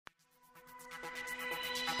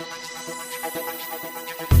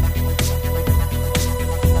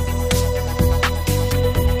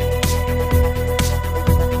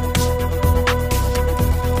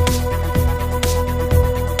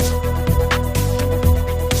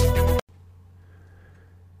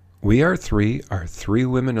We Are Three are three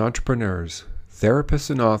women entrepreneurs,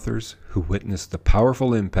 therapists, and authors who witness the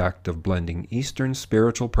powerful impact of blending Eastern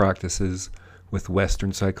spiritual practices with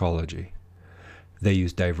Western psychology. They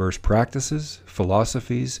use diverse practices,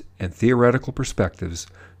 philosophies, and theoretical perspectives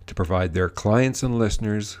to provide their clients and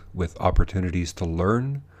listeners with opportunities to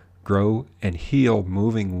learn, grow, and heal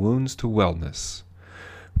moving wounds to wellness.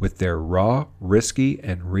 With their raw, risky,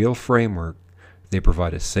 and real framework, they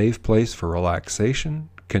provide a safe place for relaxation,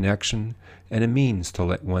 connection, and a means to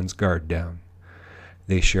let one's guard down.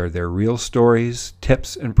 They share their real stories,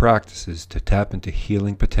 tips, and practices to tap into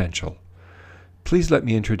healing potential. Please let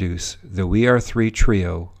me introduce the We Are Three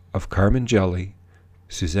trio of Carmen Jelly,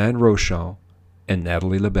 Suzanne Rochon, and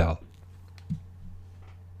Natalie LaBelle.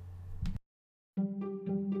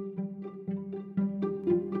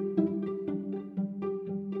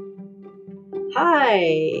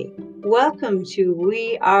 Hi, welcome to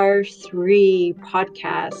We Are Three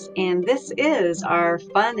podcast, and this is our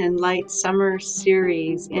fun and light summer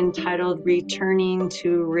series entitled Returning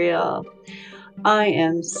to Real. I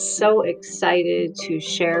am so excited to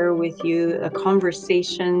share with you a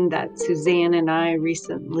conversation that Suzanne and I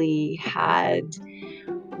recently had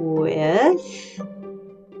with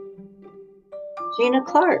Gina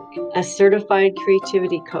Clark, a certified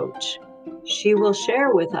creativity coach. She will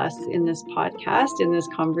share with us in this podcast, in this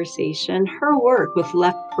conversation, her work with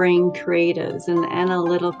left brain creatives and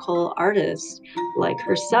analytical artists like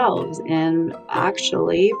herself, and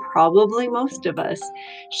actually, probably most of us.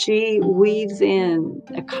 She weaves in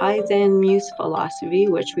a Kaizen Muse philosophy,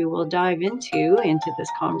 which we will dive into this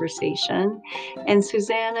conversation. And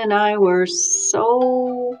Suzanne and I were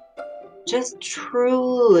so just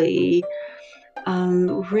truly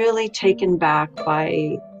really taken back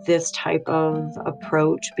by this type of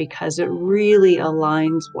approach because it really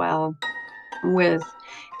aligns well with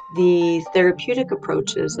the therapeutic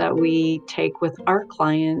approaches that we take with our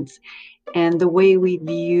clients and the way we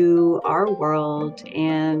view our world,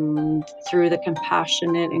 and through the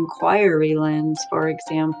compassionate inquiry lens, for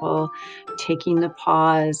example, taking the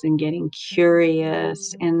pause and getting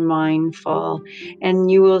curious and mindful. And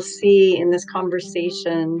you will see in this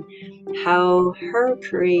conversation how her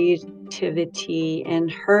creativity and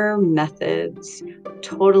her methods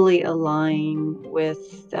totally align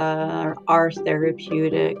with our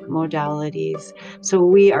therapeutic modalities. So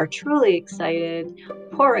we are truly excited.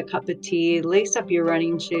 Pour a cup of tea, lace up your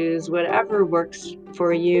running shoes, whatever works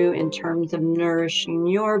for you in terms of nourishing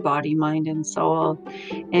your body, mind, and soul,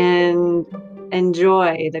 and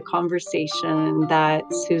enjoy the conversation that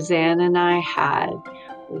Suzanne and I had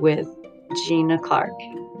with Gina Clark.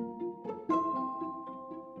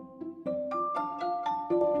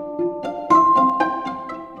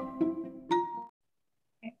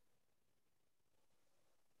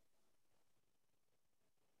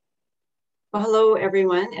 Well, hello,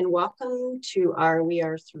 everyone, and welcome to our We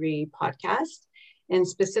Are Three podcast, and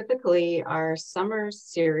specifically our summer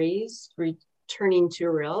series, Returning to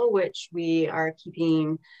Real, which we are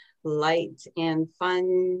keeping light and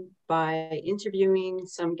fun by interviewing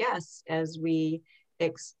some guests as we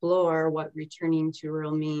explore what returning to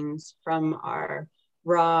real means from our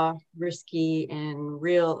raw, risky, and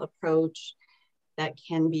real approach that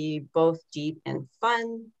can be both deep and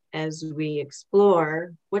fun as we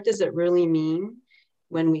explore what does it really mean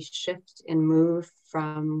when we shift and move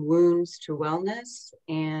from wounds to wellness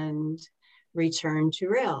and return to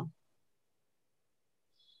real.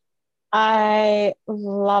 I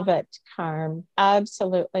love it, Carm.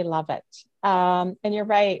 Absolutely love it. And you're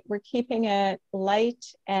right, we're keeping it light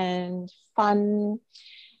and fun.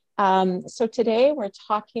 So today we're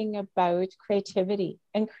talking about creativity,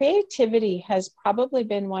 and creativity has probably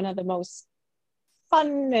been one of the most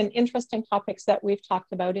fun and interesting topics that we've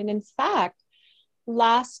talked about. And in fact,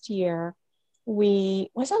 last year,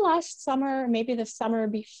 was it last summer, maybe the summer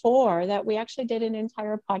before, that we actually did an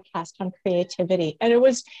entire podcast on creativity. And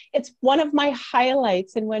it's one of my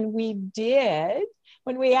highlights. And when we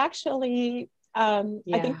actually, I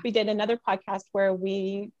think we did another podcast where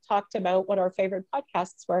we talked about what our favorite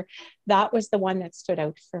podcasts were. That was the one that stood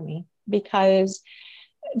out for me, because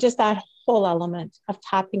just that whole element of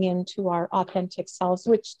tapping into our authentic selves,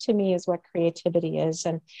 which to me is what creativity is.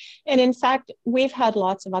 And in fact, we've had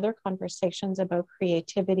lots of other conversations about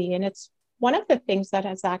creativity, and it's one of the things that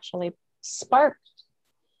has actually sparked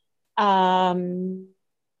our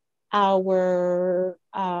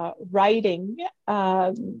writing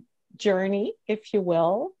journey, if you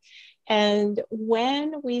will. And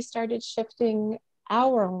when we started shifting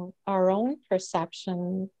our own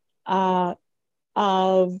perception of,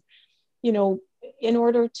 in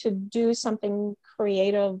order to do something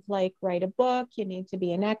creative, like write a book, you need to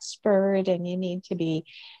be an expert and you need to be,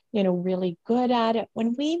 really good at it.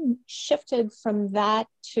 When we shifted from that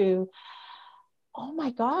to, oh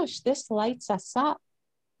my gosh, this lights us up.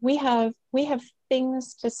 We have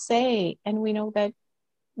things to say, and we know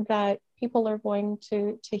that people are going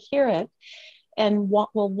to hear it and will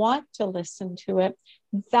want to listen to it.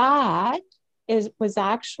 That was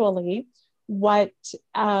actually what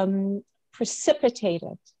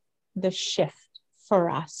precipitated the shift for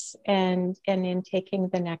us and in taking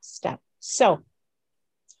the next step. So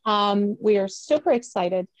we are super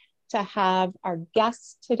excited to have our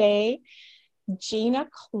guest today, Gina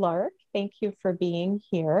Clark. Thank you for being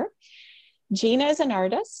here. Gina is an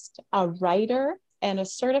artist, a writer, and a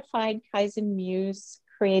certified Kaizen Muse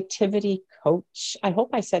creativity coach. I hope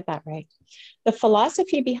I said that right. The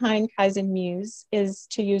philosophy behind Kaizen Muse is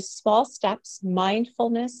to use small steps,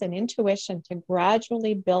 mindfulness, and intuition to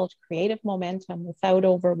gradually build creative momentum without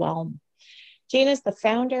overwhelm. Gina is the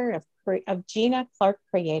founder of Gina Clark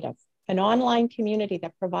Creative, an online community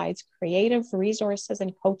that provides creative resources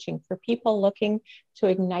and coaching for people looking to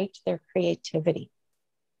ignite their creativity.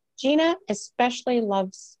 Gina especially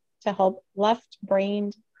loves to help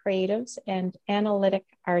left-brained creatives and analytic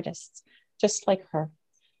artists, just like her,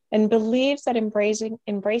 and believes that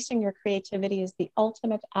embracing your creativity is the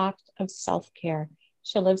ultimate act of self-care.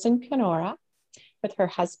 She lives in Kenora with her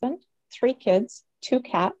husband, 3 kids, 2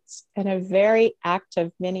 cats, and a very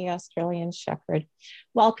active mini Australian Shepherd.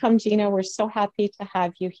 Welcome, Gina. We're so happy to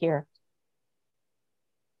have you here.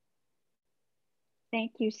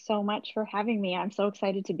 Thank you so much for having me. I'm so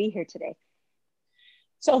excited to be here today.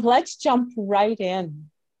 So let's jump right in.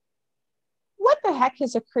 What the heck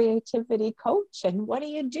is a creativity coach and what do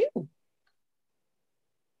you do?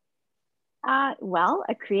 Well,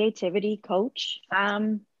 a creativity coach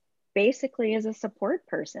basically is a support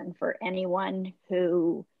person for anyone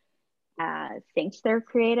who thinks they're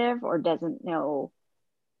creative or doesn't know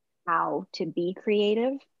how to be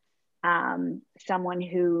creative. Someone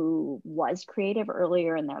who was creative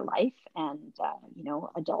earlier in their life and,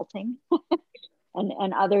 adulting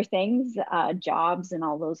and other things, jobs and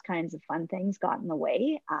all those kinds of fun things got in the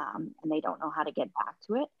way, and they don't know how to get back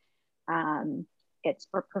to it. It's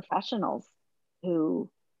for professionals who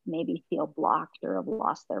maybe feel blocked or have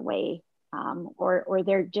lost their way, or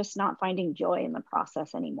they're just not finding joy in the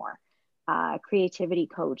process anymore. A creativity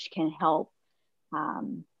coach can help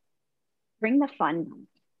bring the fun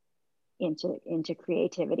into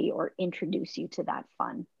creativity or introduce you to that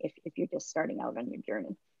fun if you're just starting out on your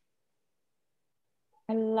journey.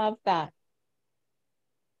 I love that.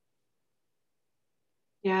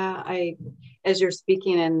 Yeah, as you're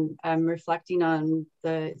speaking and I'm reflecting on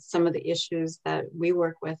some of the issues that we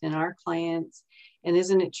work with in our clients, and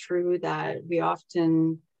isn't it true that we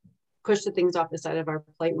often push the things off the side of our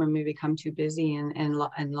plate when we become too busy, and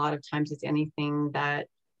a lot of times it's anything that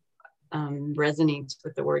resonates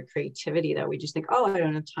with the word creativity that we just think, oh, I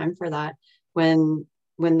don't have time for that, when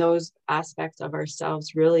those aspects of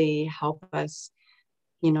ourselves really help us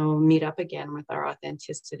meet up again with our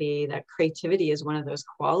authenticity. That creativity is one of those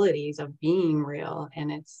qualities of being real.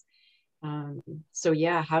 And it's, so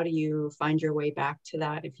yeah, how do you find your way back to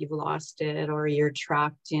that if you've lost it, or you're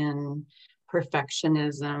trapped in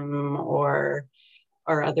perfectionism or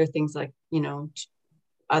other things like,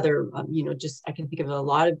 just, I can think of a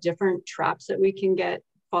lot of different traps that we can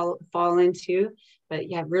fall into, but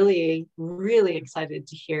yeah, really, really excited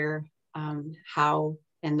to hear how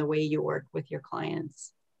and the way you work with your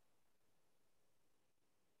clients.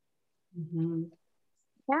 Mm-hmm.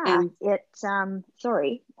 Yeah, and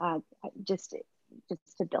sorry, just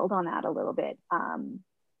to build on that a little bit,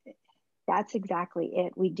 that's exactly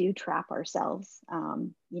it. We do trap ourselves.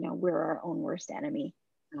 We're our own worst enemy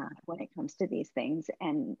when it comes to these things,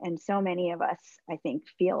 and so many of us, I think,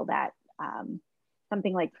 feel that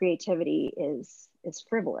something like creativity is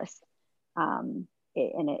frivolous, and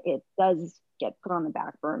it does get put on the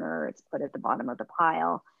back burner. It's put at the bottom of the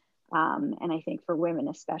pile, and I think for women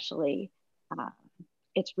especially,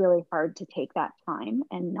 it's really hard to take that time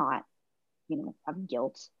and not, have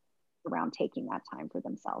guilt around taking that time for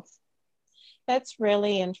themselves. That's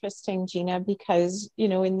really interesting, Gina, because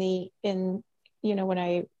when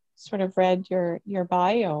I sort of read your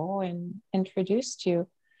bio and introduced you,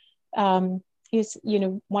 one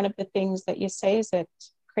of the things that you say is that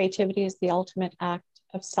creativity is the ultimate act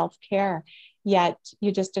of self-care. Yet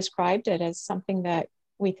you just described it as something that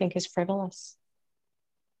we think is frivolous.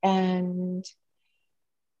 And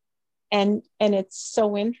it's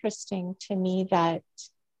so interesting to me that,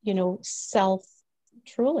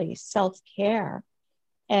 truly self-care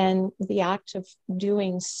And the act of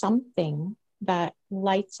doing something that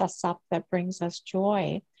lights us up, that brings us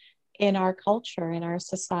joy in our culture, in our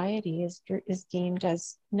society, is deemed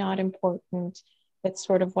as not important. It's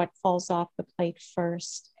sort of what falls off the plate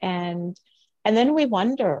first. And then we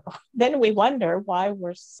wonder, why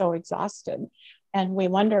we're so exhausted. And we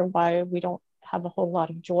wonder why we don't have a whole lot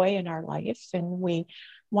of joy in our life. And we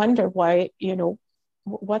wonder why,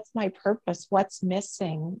 what's my purpose? What's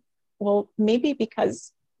missing? Well, maybe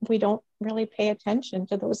because we don't really pay attention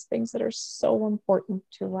to those things that are so important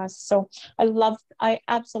to us. So I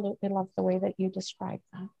absolutely love the way that you describe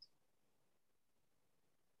that.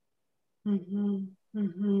 Mm-hmm.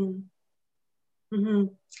 Mm-hmm. Mm-hmm.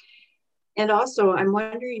 And also, I'm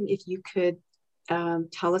wondering if you could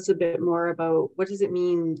tell us a bit more about what does it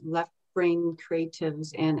mean, left brain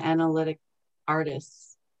creatives and analytic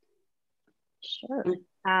artists? Sure.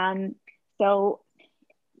 So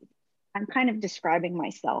I'm kind of describing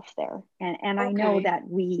myself there. And I know that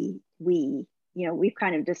we've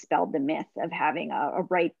kind of dispelled the myth of having a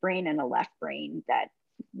right brain and a left brain that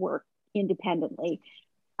work independently.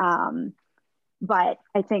 But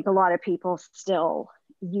I think a lot of people still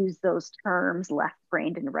use those terms,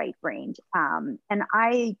 left-brained and right-brained. And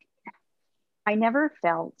I never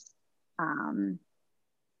felt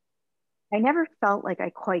like I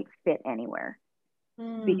quite fit anywhere.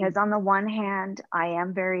 Because on the one hand, I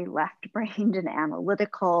am very left-brained and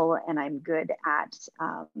analytical, and I'm good at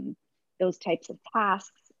those types of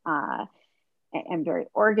tasks. I'm very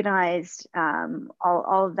organized,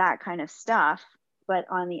 all of that kind of stuff. But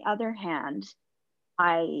on the other hand,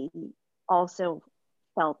 I also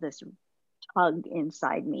felt this tug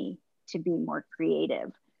inside me to be more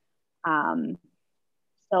creative.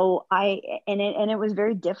 So it was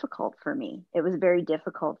very difficult for me. It was very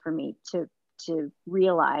difficult for me to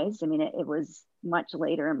realize. I mean, it was much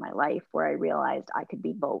later in my life where I realized I could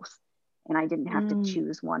be both, and I didn't have to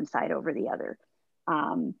choose one side over the other.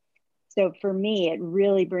 So for me, it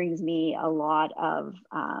really brings me a lot of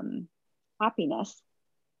happiness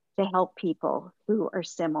to help people who are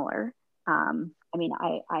similar. I mean,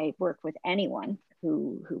 I work with anyone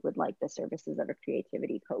who would like the services of a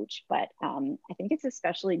creativity coach, but I think it's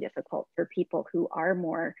especially difficult for people who are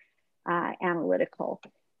more analytical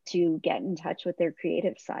to get in touch with their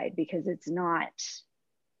creative side, because it's not,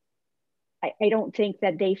 I don't think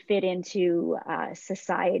that they fit into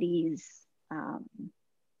society's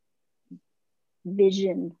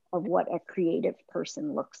vision of what a creative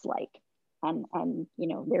person looks like. And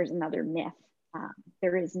there's another myth.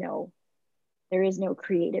 There is no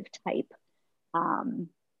creative type.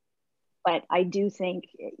 But I do think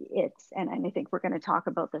and I think we're going to talk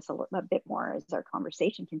about this a bit more as our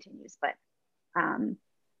conversation continues, but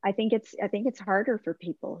I think it's harder for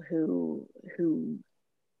people who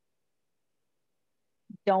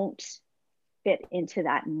don't fit into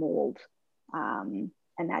that mold and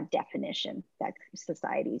that definition that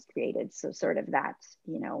society's created. So sort of that,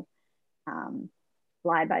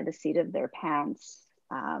 fly by the seat of their pants,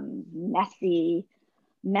 messy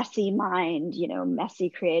mind, messy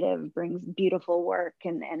creative brings beautiful work,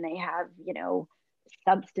 and they have,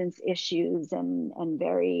 substance issues and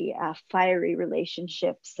very fiery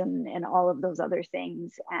relationships and all of those other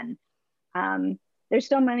things. And there's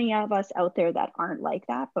so many of us out there that aren't like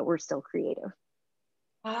that, but we're still creative.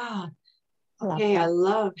 Okay. I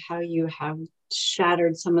love how you have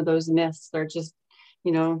shattered some of those myths. They're just,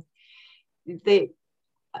 and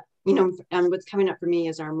what's coming up for me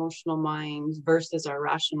is our emotional mind versus our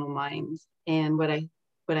rational mind. And what I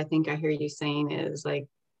think I hear you saying is, like,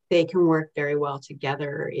 they can work very well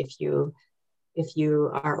together if you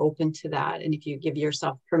are open to that, and if you give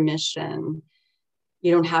yourself permission.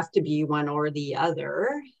 You don't have to be one or the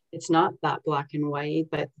other. It's not that black and white,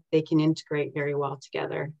 but they can integrate very well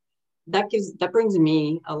together. That brings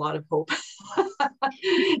me a lot of hope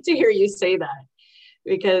to hear you say that,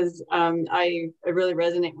 because I really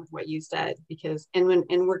resonate with what you said. Because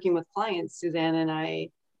when working with clients, Suzanne and I,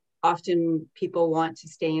 often people want to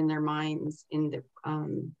stay in their minds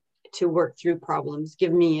to work through problems.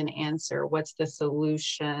 Give me an answer. What's the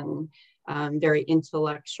solution? Very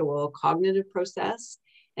intellectual, cognitive process.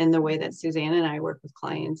 And the way that Suzanne and I work with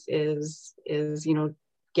clients is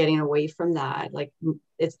getting away from that. Like,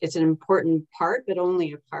 it's an important part, but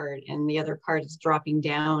only a part, and the other part is dropping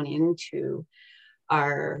down into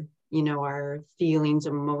our feelings,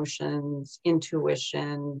 emotions,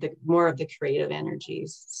 intuition, more of the creative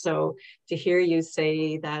energies. So to hear you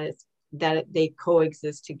say that they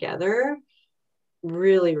coexist together, I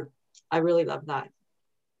really love that.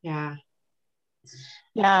 Yeah.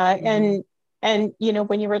 Yeah. And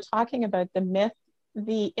when you were talking about the myth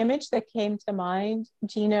the image that came to mind,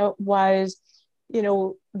 Gina, was,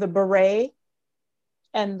 the beret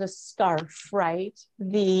and the scarf, right?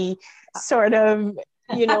 The sort of,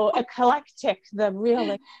 eclectic, the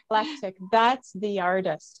real eclectic, that's the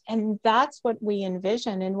artist. And that's what we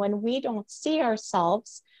envision. And when we don't see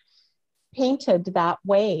ourselves painted that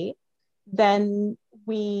way, then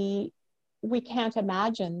we can't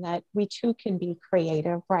imagine that we too can be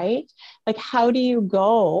creative, right? Like, how do you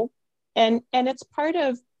go? And it's part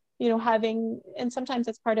of, having, and sometimes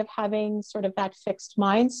it's part of having sort of that fixed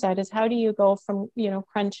mindset, is how do you go from,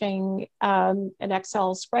 crunching an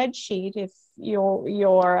Excel spreadsheet, if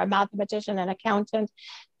you're a mathematician and accountant,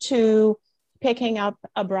 to picking up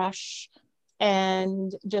a brush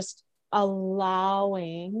and just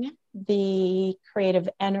allowing the creative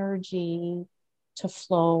energy to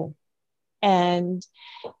flow. And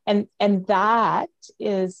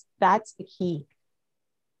that's the key.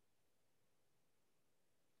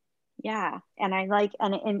 Yeah. And I like,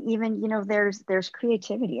 and even, there's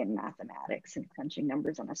creativity in mathematics and crunching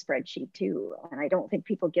numbers on a spreadsheet too. And I don't think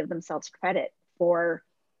people give themselves credit for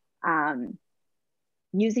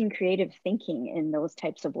using creative thinking in those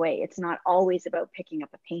types of way. It's not always about picking up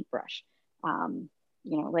a paintbrush.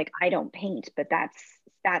 Like, I don't paint, but that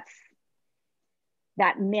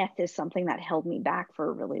myth is something that held me back for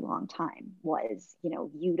a really long time, was,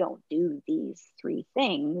 you don't do these 3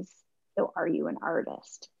 things, so are you an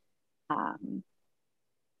artist?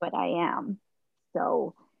 But I am.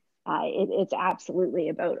 So it's absolutely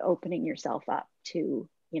about opening yourself up to,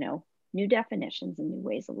 new definitions and new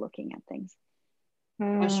ways of looking at things.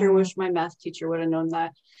 I sure wish my math teacher would have known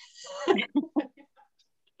that.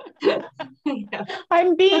 Yeah.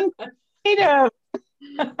 I'm being creative.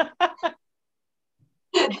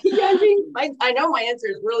 Yeah, I know my answer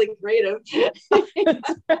is really creative.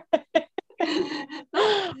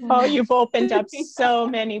 Oh, you've opened up so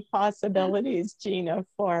many possibilities, Gina,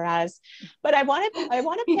 for us. But I want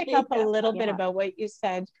to pick up a little bit about what you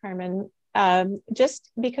said, Carmen, just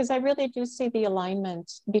because I really do see the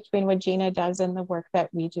alignment between what Gina does and the work that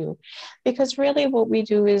we do. Because really what we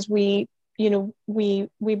do is we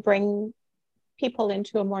bring people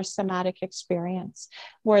into a more somatic experience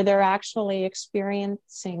where they're actually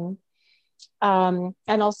experiencing, and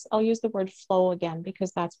I'll use the word flow again,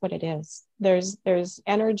 because that's what it is. There's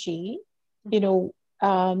energy, there's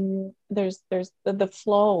the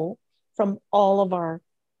flow from all of our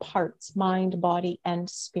parts, mind, body, and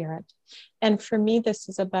spirit. And for me, this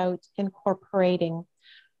is about incorporating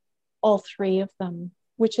all 3 of them,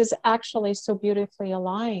 which is actually so beautifully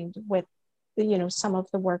aligned with some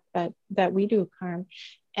of the work that we do, Carm.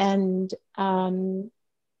 And I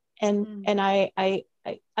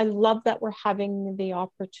love that we're having the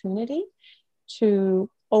opportunity to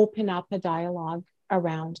open up a dialogue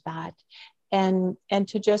around that, and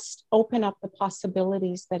to just open up the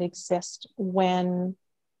possibilities that exist when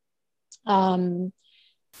when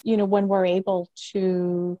we're able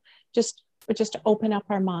to just open up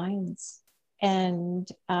our minds and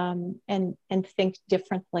think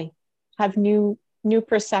differently, have new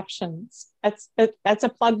perceptions. That's a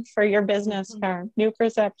plug for your business, Carm. New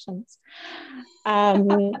perceptions.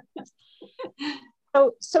 So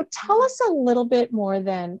tell us a little bit more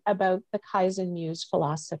then about the Kaizen Muse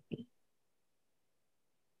philosophy.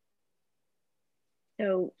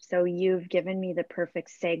 So you've given me the perfect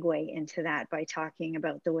segue into that by talking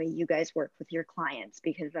about the way you guys work with your clients,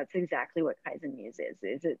 because that's exactly what Kaizen Muse is.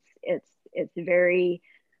 It's very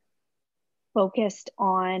focused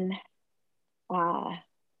on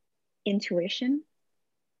intuition,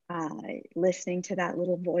 listening to that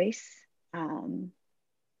little voice,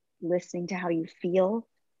 listening to how you feel,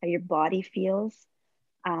 how your body feels,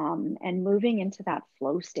 and moving into that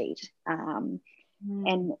flow state. And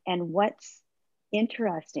what's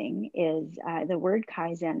interesting is the word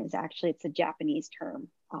Kaizen is actually, it's a Japanese term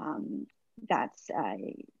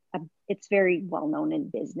it's very well known in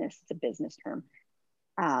business. It's a business term.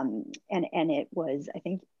 And it was, I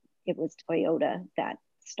think it was Toyota that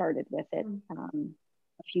started with it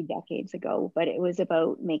a few decades ago, but it was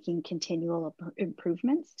about making continual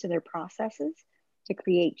improvements to their processes to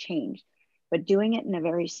create change, but doing it in a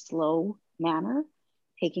very slow manner,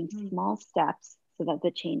 taking small steps so that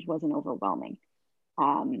the change wasn't overwhelming.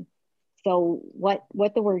 So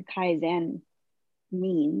what the word Kaizen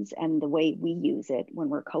means, and the way we use it when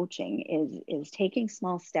we're coaching, is taking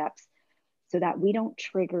small steps so that we don't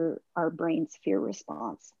trigger our brain's fear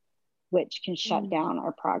response, which can shut down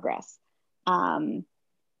our progress.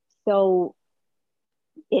 So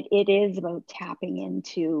it is about tapping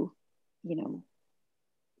into,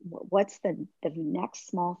 what's the next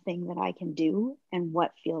small thing that I can do and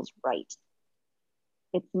what feels right.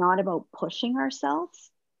 it's not about pushing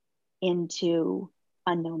ourselves into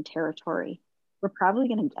unknown territory. We're probably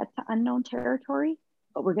going to get to unknown territory,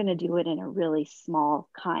 but we're going to do it in a really small,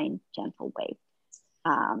 kind, gentle way.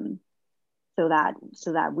 So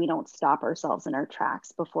that we don't stop ourselves in our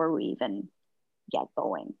tracks before we even get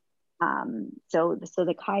going. So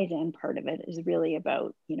the Kaizen part of it is really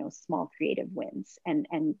about, small creative wins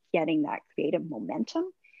and getting that creative momentum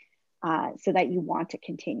so that you want to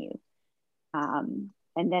continue. And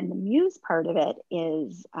then the Muse part of it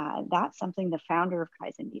is that's something the founder of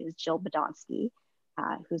Kaizen Muse, Jill Badonsky,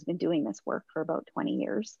 who's been doing this work for about 20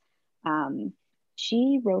 years.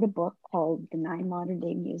 She wrote a book called The 9 Modern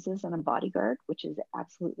Day Muses and a Bodyguard, which is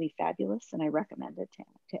absolutely fabulous, and I recommend it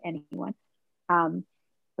to anyone.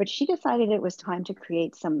 But she decided it was time to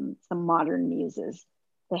create some modern muses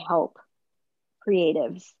to help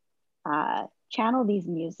creatives channel these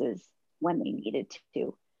muses when they needed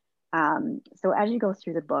to. So as you go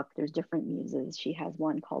through the book, there's different muses. She has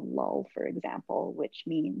one called lull, for example, which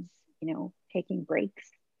means, taking breaks,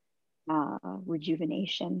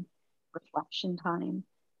 rejuvenation, reflection time.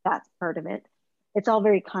 That's part of it. It's all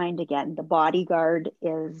very kind. Again, the bodyguard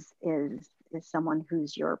is someone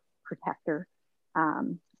who's your protector.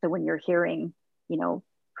 So when you're hearing,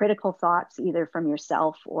 critical thoughts, either from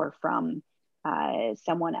yourself or from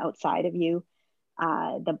someone outside of you,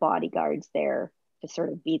 the bodyguard's there to sort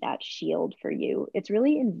of be that shield for you. It's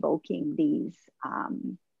really invoking these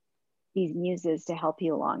muses to help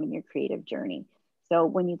you along in your creative journey. So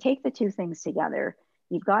when you take the two things together,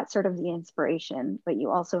 you've got sort of the inspiration, but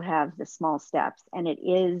you also have the small steps. And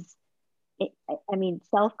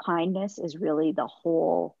self-kindness is really the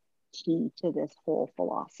whole key to this whole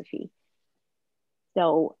philosophy.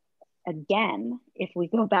 So again, if we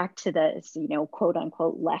go back to this, quote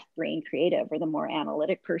unquote, left brain creative or the more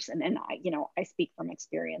analytic person, and I speak from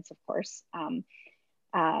experience, of course,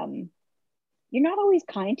 you're not always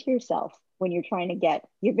kind to yourself when you're trying to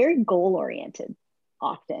you're very goal oriented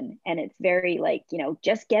often. And it's very like,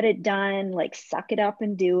 just get it done, like suck it up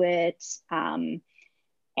and do it. And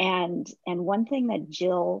one thing that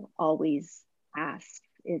Jill always asks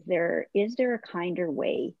is there a kinder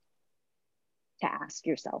way to ask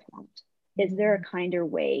yourself that? Is there a kinder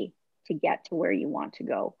way to get to where you want to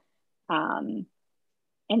go? And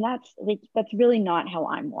that's really not how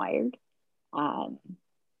I'm wired.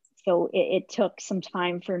 So it took some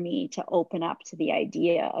time for me to open up to the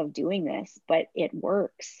idea of doing this, but it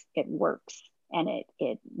works. It works, and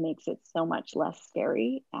it makes it so much less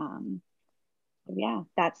scary.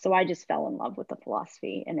 So I just fell in love with the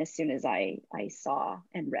philosophy, and as soon as I saw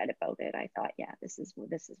and read about it, I thought, yeah, this is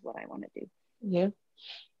what I want to do. Yeah.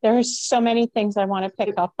 There's so many things I want to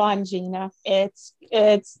pick up on, Gina. There's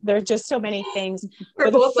just so many things.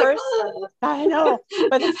 But I know.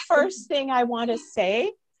 But the first thing I want to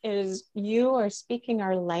say is you are speaking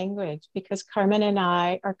our language, because Carmen and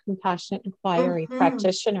I are compassionate inquiry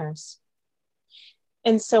practitioners.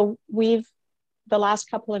 And so the last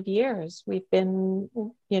couple of years, we've been,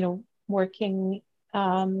 working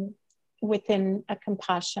within a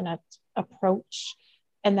compassionate approach.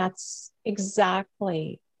 And that's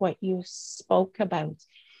exactly what you spoke about,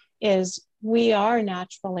 is we are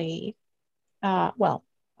naturally, I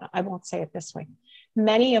won't say it this way.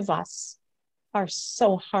 Many of us are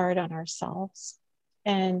so hard on ourselves,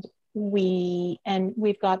 and we've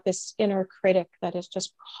got this inner critic that is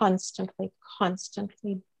just constantly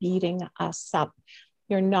beating us up.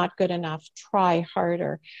 You're not good enough. Try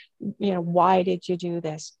harder. Why did you do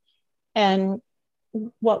this? And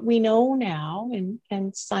what we know now,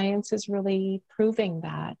 and science is really proving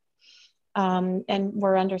that, and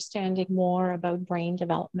we're understanding more about brain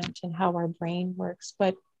development and how our brain works.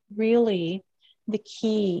 But really, the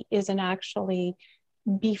key is in actually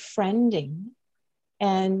befriending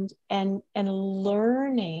and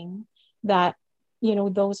learning that,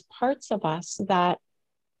 those parts of us that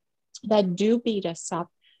do beat us up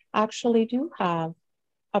actually do have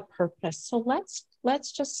a purpose. So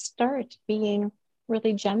let's just start being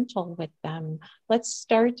really gentle with them. Let's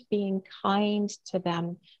start being kind to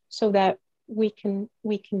them so that we can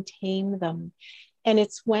tame them. And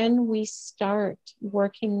it's when we start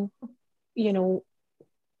working,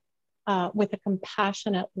 with a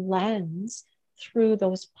compassionate lens through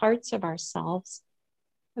those parts of ourselves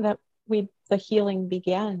that the healing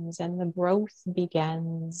begins and the growth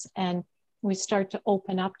begins, and we start to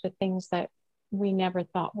open up to things that we never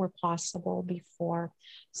thought were possible before.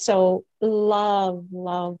 So love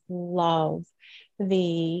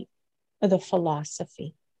the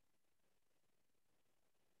philosophy.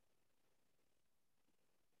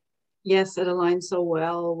 Yes, it aligns so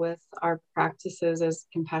well with our practices as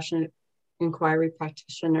compassionate inquiry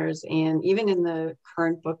practitioners. And even in the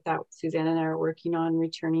current book that Suzanne and I are working on,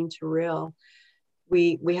 Returning to Real,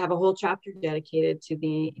 we have a whole chapter dedicated to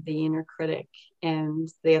the inner critic, and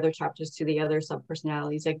the other chapters to the other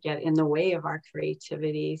subpersonalities that get in the way of our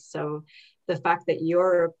creativity. So the fact that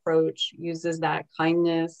your approach uses that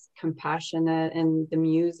kindness, compassion, and the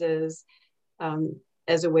muses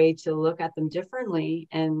as a way to look at them differently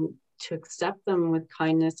and to accept them with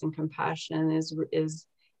kindness and compassion is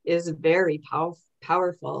very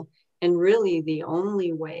powerful, and really the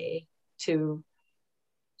only way to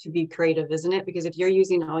be creative, isn't it? Because if you're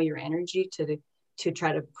using all your energy to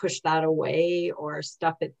try to push that away or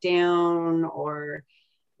stuff it down or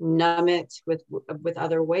numb it with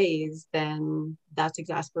other ways, then that's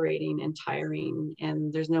exasperating and tiring,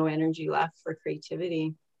 and there's no energy left for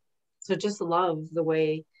creativity. So just love the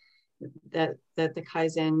way that the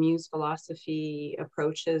Kaizen Muse philosophy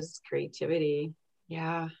approaches creativity.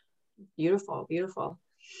 Yeah, beautiful.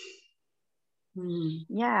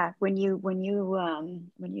 Yeah, when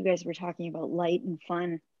you guys were talking about light and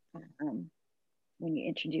fun, when you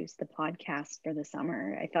introduced the podcast for the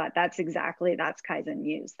summer, I thought that's Kaizen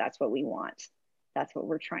Muse. That's what we want. That's what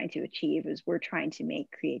we're trying to achieve, is we're trying to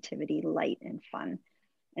make creativity light and fun,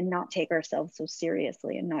 and not take ourselves so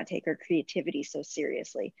seriously, and not take our creativity so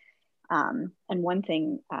seriously. And one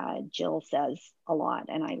thing Jill says a lot,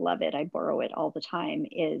 and I love it, I borrow it all the time,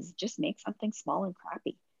 is just make something small and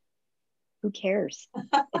crappy. Who cares?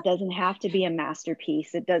 It doesn't have to be a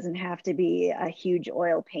masterpiece. It doesn't have to be a huge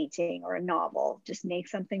oil painting or a novel. Just make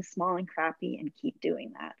something small and crappy and keep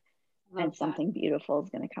doing that. And something beautiful is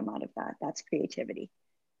going to come out of that. That's creativity.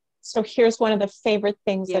 So here's one of the favorite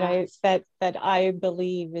things that I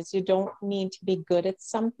believe is you don't need to be good at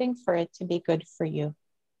something for it to be good for you.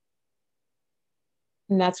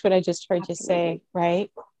 And that's what I just heard you say, right?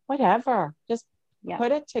 Whatever, just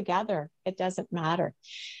put it together. It doesn't matter.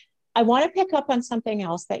 I want to pick up on something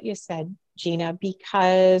else that you said, Gina,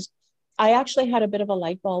 because I actually had a bit of a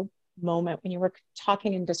light bulb moment when you were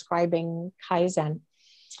talking and describing Kaizen.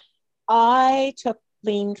 I took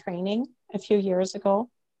lean training a few years ago,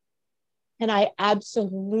 and I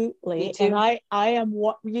absolutely, and I am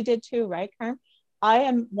what you did too, right, Carm? I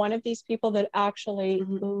am one of these people that actually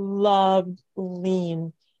loved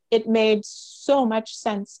lean. It made so much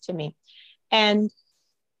sense to me. And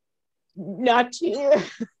not you.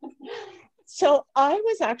 So I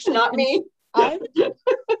was actually not me. I was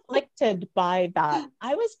conflicted by that.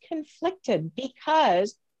 I was conflicted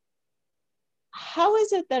because how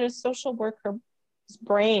is it that a social worker's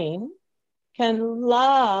brain can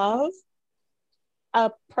love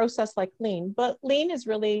a process like lean? But lean is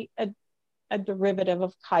really a derivative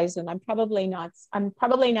of Kaizen. I'm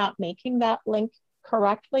probably not making that link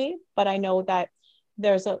correctly, but I know that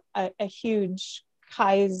there's a huge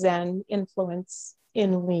Kaizen influence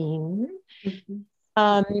in lean.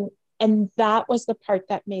 And that was the part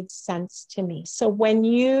that made sense to me. So when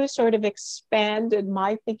you sort of expanded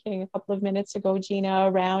my thinking a couple of minutes ago, Gina,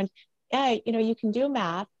 around, you can do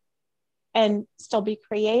math and still be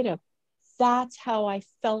creative. That's how I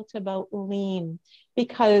felt about lean,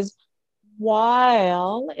 because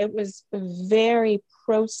while it was very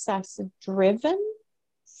process driven,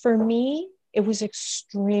 for me, it was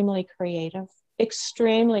extremely creative.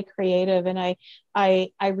 And I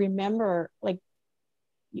remember, like,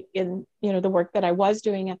 in the work that I was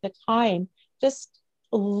doing at the time, just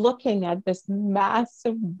looking at this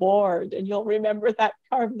massive board, and you'll remember that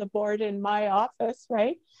carved the board in my office,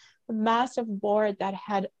 right? A massive board that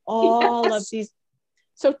had all of these.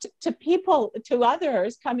 So to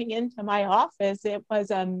others coming into my office, it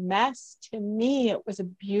was a mess. To me, it was a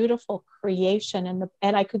beautiful creation,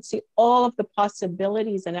 and I could see all of the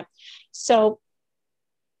possibilities in it. So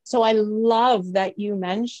I love that you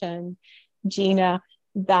mentioned, Gina,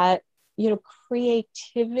 that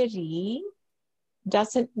creativity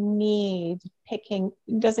doesn't need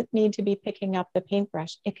to be picking up the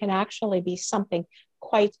paintbrush. It can actually be something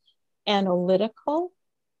quite analytical,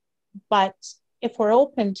 but if we're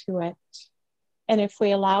open to it and if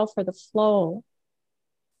we allow for the flow,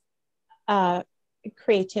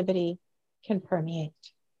 creativity can permeate.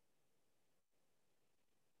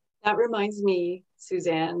 That reminds me,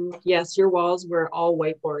 Suzanne, yes, your walls were all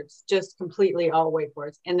whiteboards, just completely all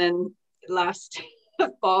whiteboards. And then last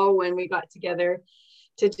fall, when we got together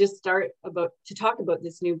to just to talk about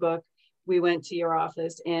this new book, we went to your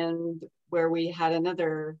office, and where we had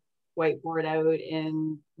another whiteboard out,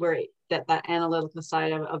 and where that analytical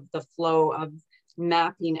side of the flow of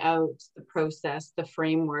mapping out the process, the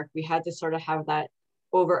framework, we had to sort of have that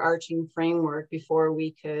overarching framework before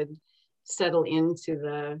we could settle into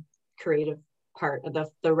the creative part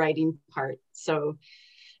of the writing part. So,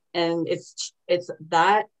 and it's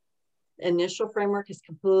that initial framework has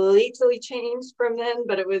completely changed from then,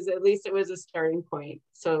 but it was, at least it was a starting point.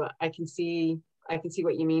 So I can see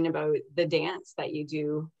what you mean about the dance that you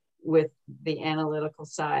do with the analytical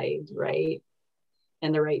side, right?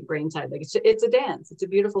 And the right brain side. Like it's a dance. It's a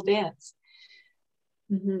beautiful dance.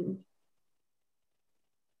 Mm-hmm.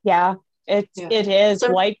 Yeah, it is. So,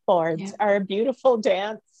 whiteboards are a beautiful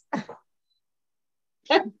dance.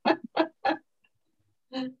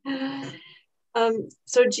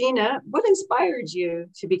 So Gina, what inspired you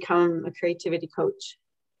to become a creativity coach?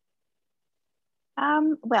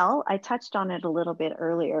 Well, I touched on it a little bit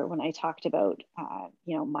earlier when I talked about,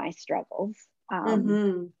 my struggles.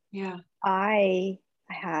 Yeah. I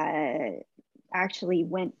had actually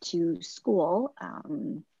went to school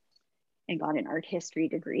and got an art history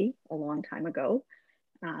degree a long time ago.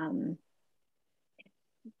 And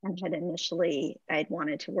I'd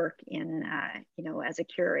wanted to work in, as a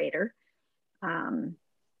curator,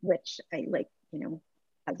 which I like,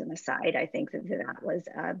 as an aside, I think that was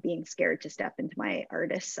being scared to step into my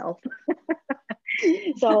artist self.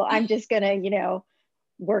 So I'm just gonna,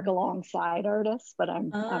 work alongside artists, but I'm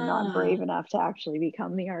not brave enough to actually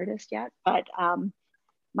become the artist yet. But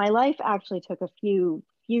my life actually took a few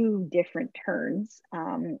different turns,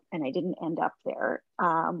 and I didn't end up there.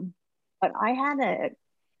 But I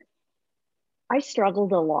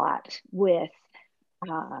struggled a lot with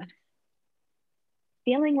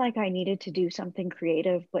feeling like I needed to do something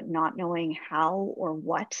creative, but not knowing how or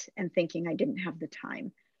what, and thinking I didn't have the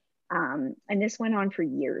time. And this went on for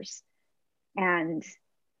years. And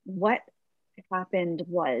what happened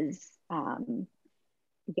was,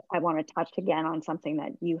 I want to touch again on something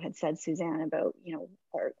that you had said, Suzanne, about,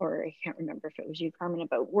 or I can't remember if it was you, Carmen,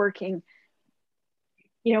 about working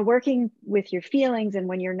with your feelings. And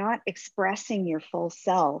when you're not expressing your full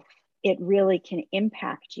self, it really can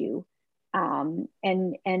impact you. And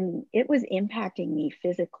it was impacting me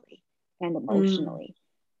physically and emotionally,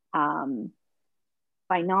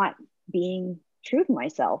 by not being true to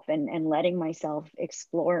myself and letting myself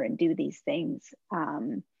explore and do these things.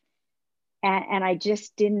 And I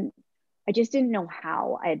just didn't know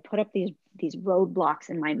how. I had put up these roadblocks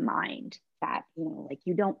in my mind that, like,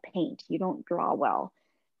 you don't paint, you don't draw well.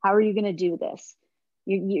 How are you going to do this?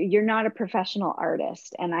 You're not a professional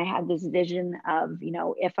artist. And I had this vision of,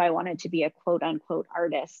 if I wanted to be a quote unquote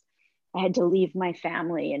artist, I had to leave my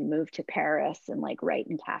family and move to Paris and like write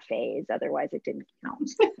in cafes. Otherwise it didn't count.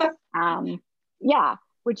 Yeah,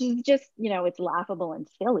 which is just, it's laughable and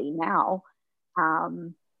silly now.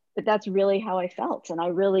 But that's really how I felt. And I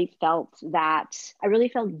really felt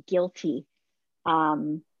guilty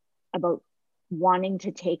about wanting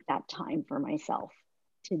to take that time for myself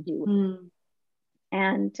to do it.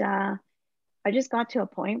 And I just got to a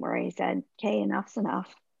point where I said, okay, enough's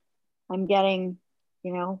enough. I'm getting,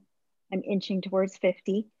 I'm inching towards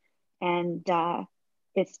 50, and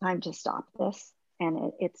it's time to stop this.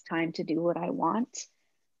 And it's time to do what I want.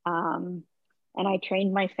 And I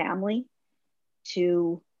trained my family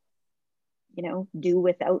to, do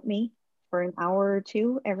without me for an hour or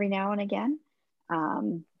two every now and again.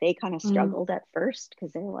 They kind of struggled at first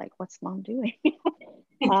because they're like, what's mom doing?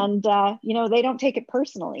 And, they don't take it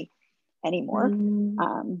personally anymore.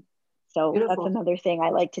 So Beautiful. That's another thing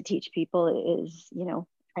I like to teach people is,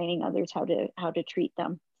 training others how to treat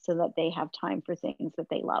them so that they have time for things that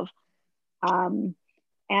they love. I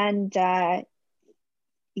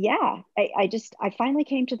finally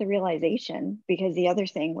came to the realization, because the other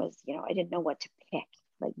thing was, I didn't know what to pick,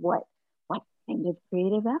 like what kind of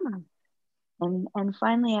creative am I? And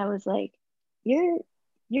finally I was like, you're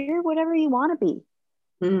whatever you want to be.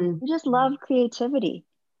 You just love creativity,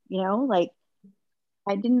 like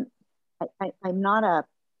I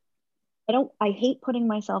hate putting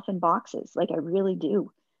myself in boxes. Like I really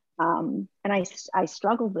do. And I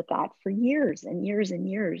struggled with that for years and years and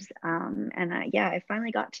years. I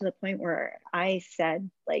finally got to the point where I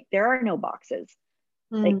said, like, there are no boxes.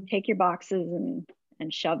 Like, take your boxes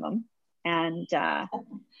and shove them. And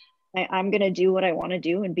I'm going to do what I want to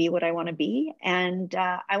do and be what I want to be. And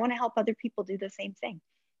I want to help other people do the same thing.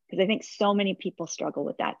 Because I think so many people struggle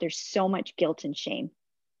with that. There's so much guilt and shame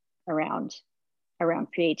around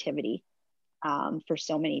creativity for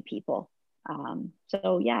so many people. I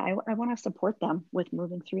want to support them with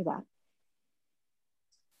moving through that.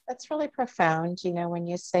 That's really profound, when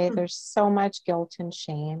you say there's so much guilt and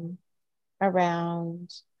shame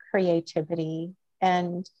around creativity.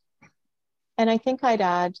 And I think I'd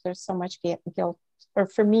add there's so much guilt, or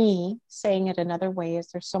for me, saying it another way is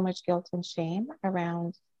there's so much guilt and shame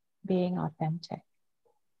around being authentic.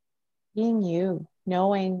 being you,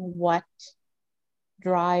 knowing what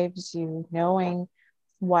drives you, knowing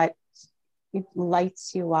what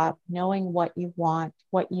lights you up, knowing what you want,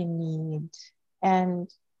 what you need. And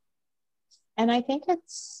I think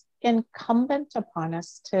it's incumbent upon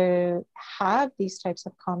us to have these types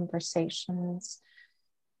of conversations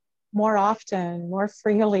more often, more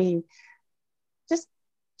freely,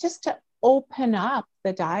 just to open up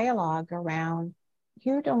the dialogue around,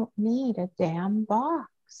 you don't need a damn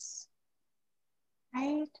box,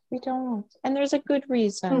 right? We don't. And there's a good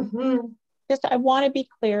reason. Mm-hmm. Just, I want to be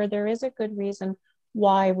clear, there is a good reason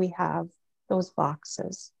why we have those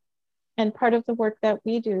boxes. And part of the work that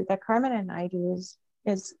we do, that Carmen and I do,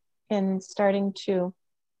 is in starting to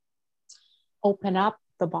open up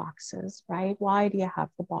the boxes, right? Why do you have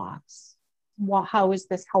the box? How is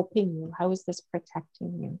this helping you? How is this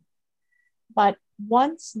protecting you? But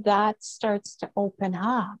once that starts to open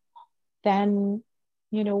up, then,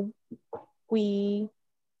 you know, we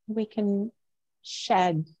can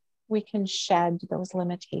shed those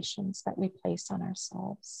limitations that we place on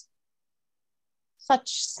ourselves.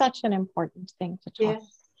 Such an important thing to talk.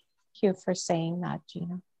 Yes. Thank you for saying that,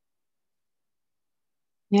 Gina.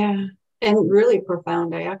 Yeah, and really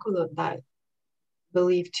profound. I echo that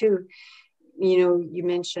belief too. You know, you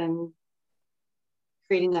mentioned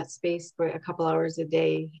creating that space for a couple hours a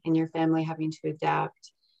day and your family having to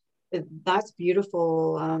adapt. That's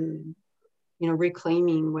beautiful. You know,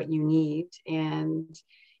 reclaiming what you need. And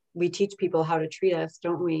we teach people how to treat us,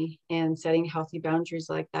 don't we? And setting healthy boundaries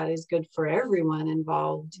like that is good for everyone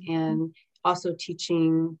involved. And also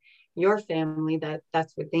teaching your family that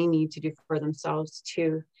that's what they need to do for themselves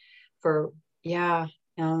too. And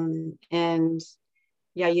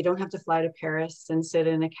yeah, you don't have to fly to Paris and sit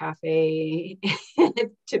in a cafe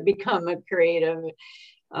to become a creative.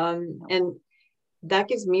 And that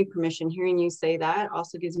gives me permission. Hearing you say that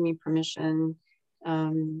also gives me permission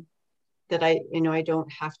that I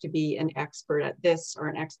don't have to be an expert at this or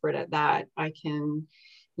an expert at that. I can,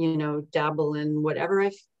 dabble in whatever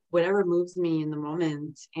moves me in the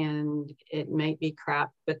moment, and it might be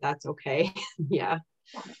crap, but that's okay. Yeah.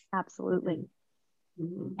 Absolutely.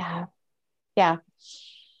 Mm-hmm. Yeah.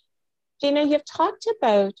 Gina, you've talked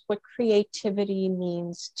about what creativity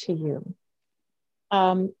means to you.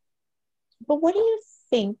 But what do you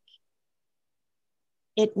think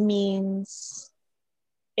it would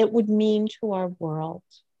mean to our world?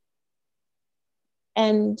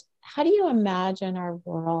 And how do you imagine our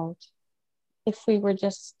world if we were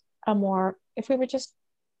just more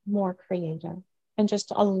creative and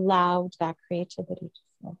just allowed that creativity to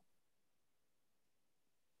flow?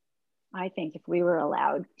 I think if we were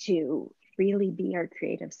allowed to freely be our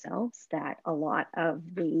creative selves, that a lot of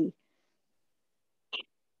the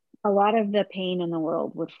pain in the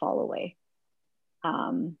world would fall away.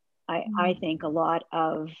 I think a lot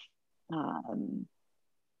of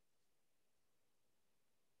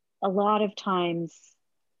times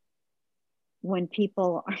when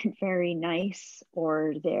people aren't very nice,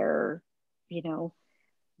 or they're,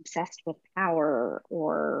 obsessed with power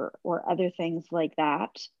or other things like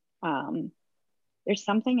that, there's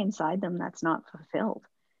something inside them that's not fulfilled.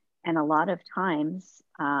 And a lot of times,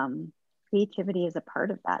 creativity is a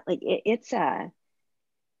part of that. Like it's a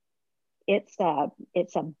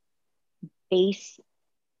base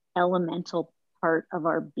elemental part of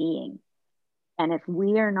our being. And if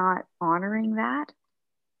we are not honoring that,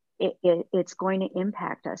 it's going to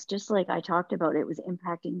impact us. Just like I talked about, it was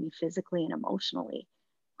impacting me physically and emotionally.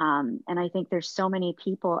 And I think there's so many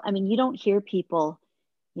people, I mean, you don't hear people,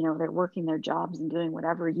 they're working their jobs and doing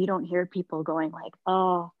whatever. You don't hear people going like,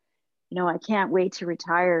 oh, I can't wait to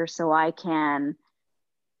retire so I can,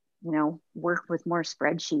 work with more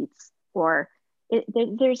spreadsheets. Or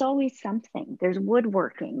there's always something. There's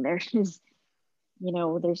woodworking, there's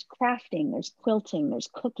crafting, there's quilting, there's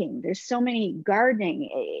cooking, there's so many, gardening.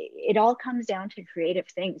 It all comes down to creative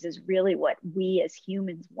things is really what we as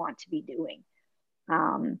humans want to be doing.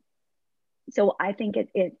 So I think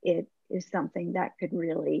it is something that could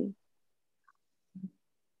really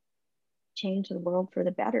change the world for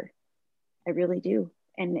the better. I really do.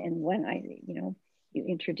 And when you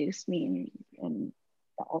introduced me in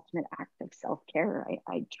the ultimate act of self-care,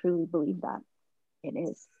 I truly believe that it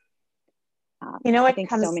is. I think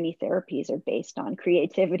so many therapies are based on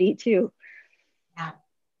creativity too. Yeah,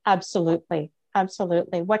 absolutely.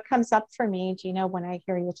 Absolutely. What comes up for me, Gina, when I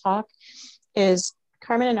hear you talk is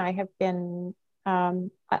Carmen and I have been,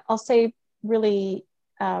 I'll say, really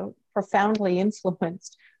profoundly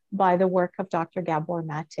influenced by the work of Dr. Gabor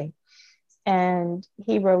Mate. And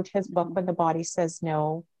he wrote his book, When the Body Says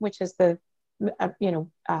No, which is the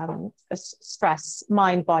stress,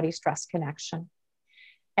 mind body stress connection.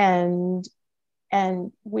 And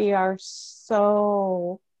we are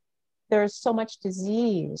there's so much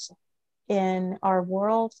disease in our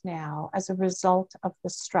world now as a result of the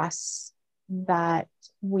stress that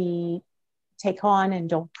we take on and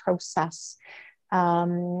don't process,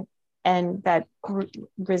 and that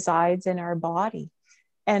resides in our body.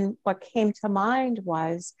 And what came to mind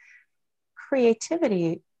was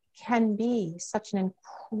creativity can be such an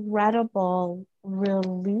incredible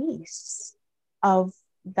release of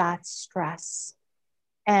that stress.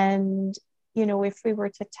 And, if we were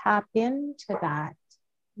to tap into that,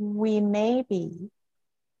 we may be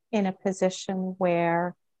in a position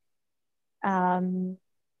where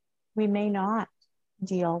we may not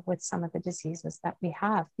deal with some of the diseases that we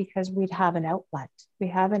have, because we'd have an outlet. We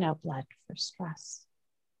have an outlet for stress.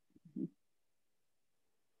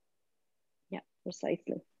 Yeah,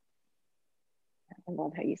 precisely. I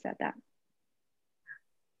love how you said that.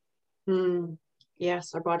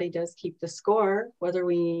 Yes, our body does keep the score, whether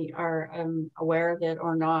we are aware of it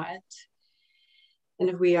or not. And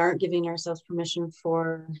if we aren't giving ourselves permission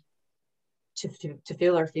to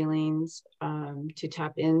feel our feelings, to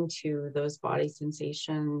tap into those body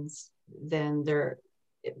sensations, then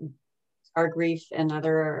our grief and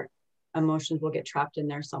other emotions will get trapped in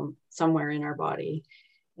there somewhere in our body.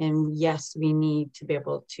 And yes, we need to be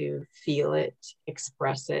able to feel it,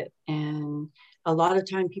 express it. And a lot of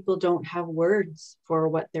time people don't have words for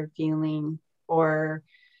what they're feeling, or,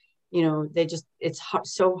 it's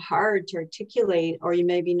so hard to articulate, or you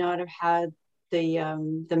maybe not have had the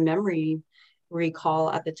memory recall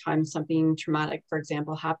at the time something traumatic, for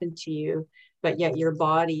example, happened to you, but yet your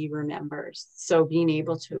body remembers. So being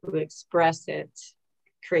able to express it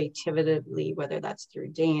creatively, whether that's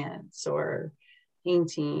through dance or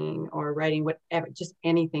painting or writing, whatever, just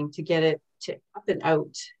anything to get it to up and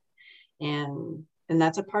out. And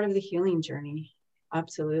that's a part of the healing journey.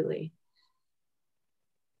 Absolutely.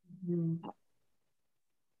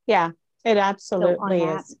 Yeah, it absolutely so on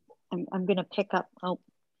is. That, I'm going to pick up. Oh,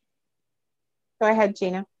 go ahead,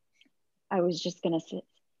 Gina. I was just going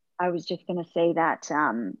to say that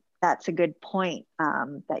that's a good point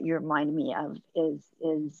that you remind me of.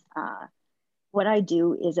 Is what I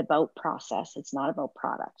do is about process. It's not about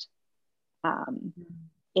product.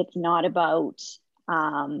 It's not about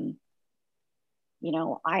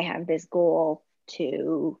I have this goal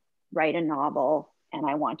to write a novel, and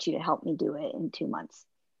I want you to help me do it in 2 months,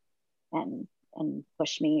 and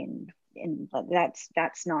push me, and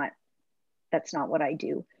that's not what I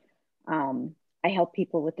do. I help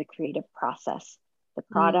people with the creative process. The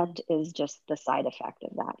product is just the side effect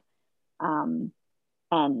of that.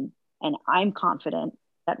 And I'm confident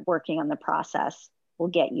that working on the process will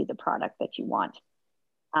get you the product that you want.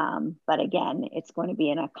 But again, it's going to be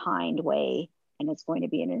in a kind way, and it's going to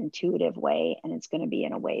be in an intuitive way, and it's going to be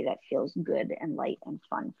in a way that feels good and light and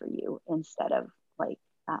fun for you, instead of like,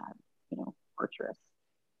 torturous.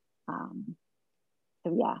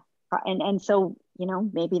 So yeah. And so,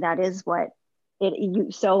 maybe that is what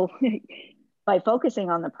so by focusing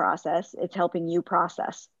on the process, it's helping you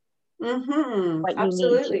process what you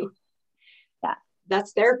need to. Yeah.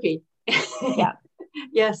 That's therapy. Yeah.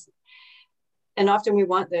 Yes. And often we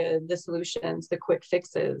want the solutions, the quick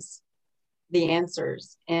fixes, the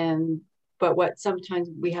answers. But what sometimes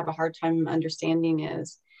we have a hard time understanding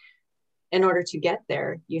is, in order to get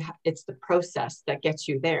there, it's the process that gets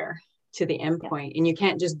you there to the end point. And you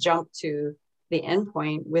can't just jump to the end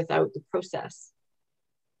point without the process.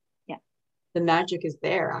 Yeah. The magic is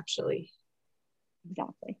there, actually.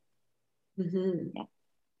 Exactly. Yeah.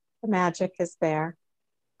 The magic is there.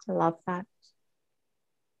 I love that.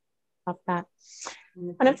 Love that.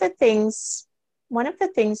 One of the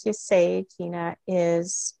things you say, Gina,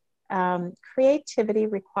 is creativity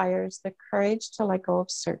requires the courage to let go of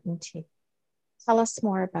certainty. Tell us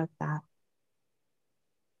more about that.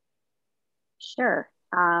 Sure.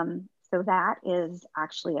 So that is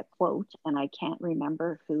actually a quote, and I can't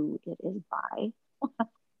remember who it is by.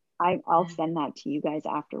 I'll send that to you guys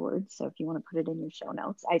afterwards. So if you want to put it in your show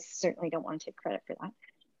notes, I certainly don't want to take credit for that.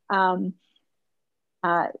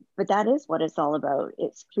 But that is what it's all about.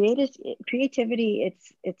 It's creativity.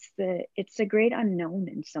 It's the great unknown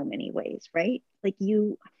in so many ways, right? Like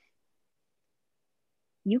you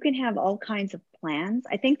can have all kinds of plans.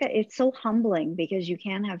 I think that it's so humbling, because you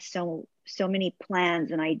can have so many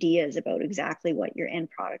plans and ideas about exactly what your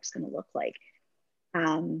end product's going to look like.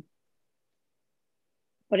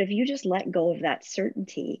 But if you just let go of that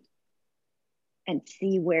certainty and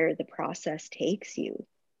see where the process takes you,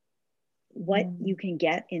 what you can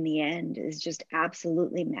get in the end is just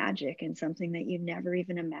absolutely magic and something that you never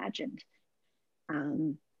even imagined. I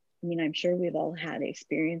mean, I'm sure we've all had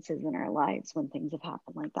experiences in our lives when things have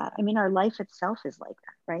happened like that. I mean, our life itself is like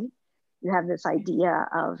that, right? You have this idea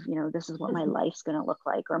of, you know, this is what my life's going to look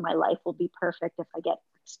like, or my life will be perfect if I get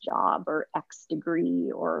X job or X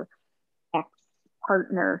degree or X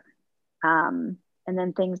partner. And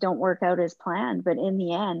then things don't work out as planned. But in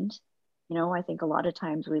the end, you know, I think a lot of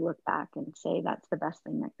times we look back and say that's the best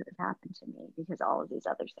thing that could have happened to me because all of these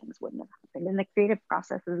other things wouldn't have happened. And the creative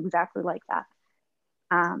process is exactly like that.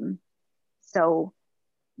 So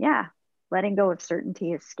yeah, letting go of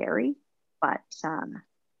certainty is scary, but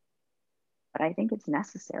I think it's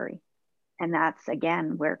necessary. And that's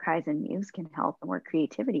again where Kaizen Muse can help and where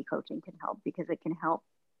creativity coaching can help, because it can help,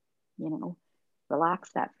 you know,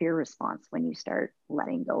 relax that fear response when you start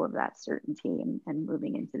letting go of that certainty and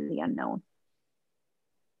moving into the unknown.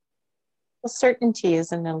 Well, certainty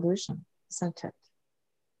is an illusion, isn't it?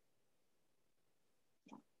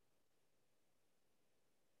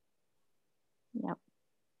 Yep.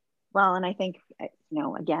 Well, and I think, you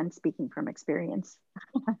know, again, speaking from experience,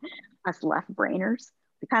 us left brainers,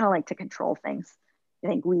 we kind of like to control things. I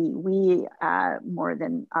think we more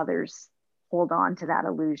than others hold on to that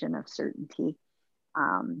illusion of certainty.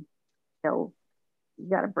 So you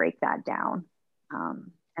got to break that down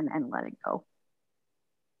and let it go.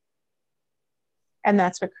 And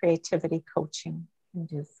that's what creativity coaching can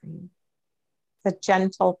do for you. The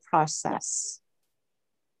gentle process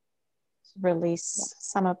to release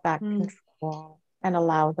some of that control and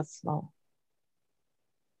allow the flow.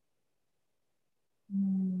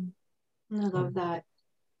 I love that.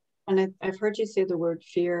 And I've heard you say the word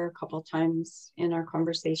fear a couple of times in our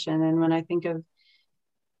conversation. And when I think of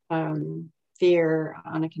fear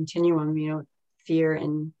on a continuum, you know, fear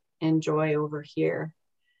and joy over here,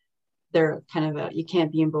 they're kind of you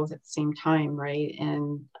can't be in both at the same time, right?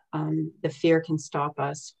 And the fear can stop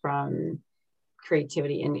us from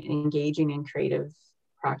creativity and engaging in creative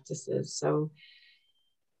practices. So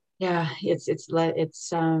yeah, it's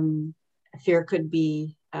fear could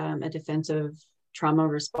be a defensive trauma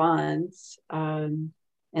response, and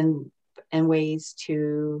ways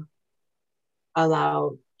to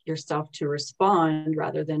allow yourself to respond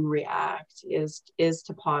rather than react is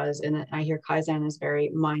to pause. And I hear Kaizen is very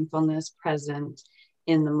mindfulness, present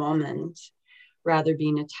in the moment, rather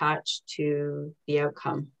being attached to the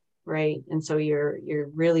outcome, right? And so you're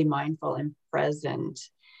really mindful and present,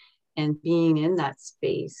 and being in that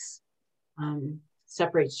space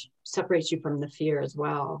separates you from the fear as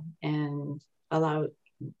well, and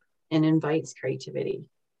invites creativity.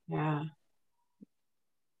 Yeah.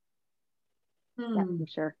 Yeah, for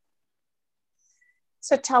sure.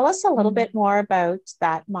 So tell us a little bit more about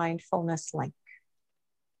that mindfulness link.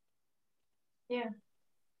 Yeah.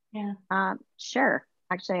 Sure.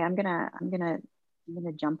 Actually, I'm gonna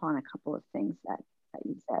jump on a couple of things that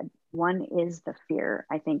you said. One is the fear.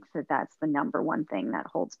 I think that's the number one thing that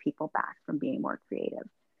holds people back from being more creative.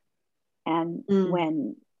 And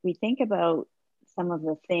when we think about some of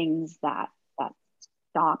the things that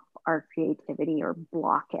stop our creativity or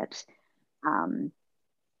block it,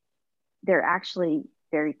 they're actually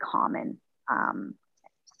very common.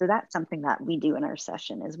 So that's something that we do in our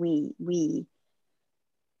session is we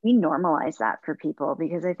normalize that for people,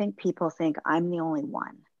 because I think people think I'm the only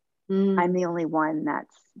one. I'm the only one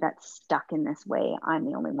that's stuck in this way. I'm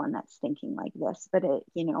the only one that's thinking like this, but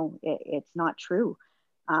it's not true.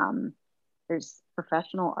 There's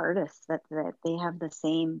professional artists that they have the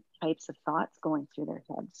same types of thoughts going through their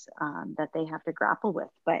heads that they have to grapple with.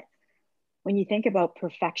 But when you think about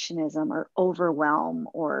perfectionism or overwhelm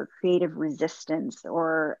or creative resistance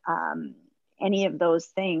or any of those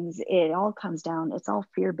things, it all comes down, it's all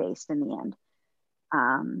fear-based in the end.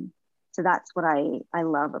 So that's what I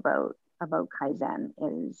love about Kaizen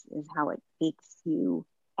is how it takes you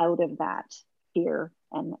out of that fear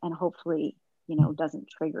and hopefully, doesn't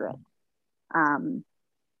trigger it.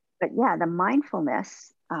 But yeah, the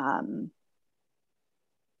mindfulness, I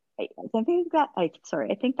think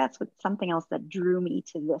that's something else that drew me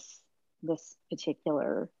to this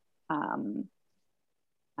particular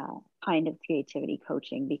kind of creativity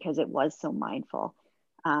coaching, because it was so mindful.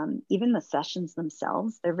 Even the sessions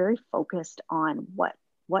themselves, they're very focused on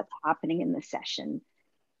what's happening in the session.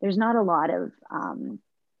 There's not a lot of,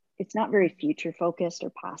 it's not very future focused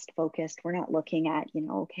or past focused. We're not looking at,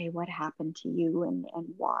 okay, what happened to you and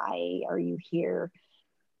why are you here?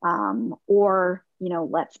 Or,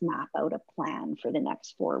 let's map out a plan for the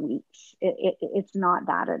next 4 weeks. It's not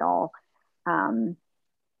that at all.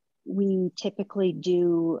 we typically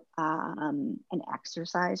do an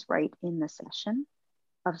exercise right in the session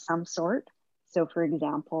of some sort. So for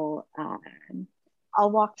example,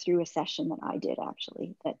 I'll walk through a session that I did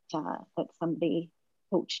actually that somebody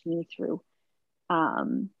coached me through.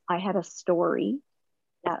 I had a story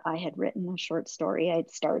that I had written, a short story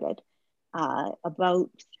I'd started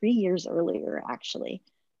about 3 years earlier, actually.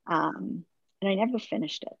 And I never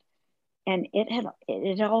finished it. And it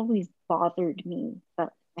had always bothered me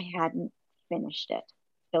that I hadn't finished it.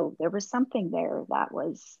 So there was something there that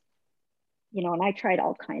was, and I tried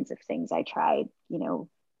all kinds of things. I tried,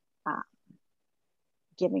 uh,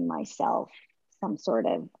 giving myself some sort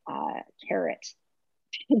of carrot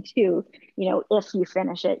to, if you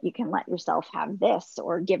finish it, you can let yourself have this,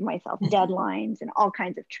 or give myself deadlines and all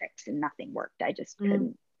kinds of tricks, and nothing worked. I just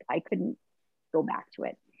couldn't go back to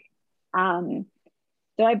it.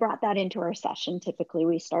 So I brought that into our session. Typically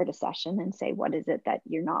we start a session and say, what is it that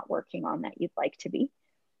you're not working on that you'd like to be?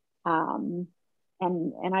 And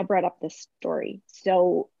I brought up this story.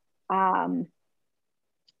 So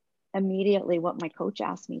immediately what my coach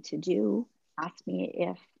asked me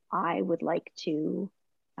if I would like to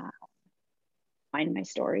find my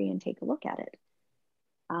story and take a look at it.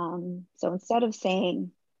 So instead of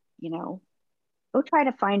saying, go try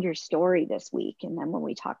to find your story this week, and then when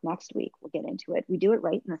we talk next week, we'll get into it. We do it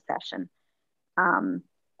right in the session.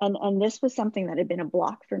 And this was something that had been a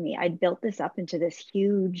block for me. I'd built this up into this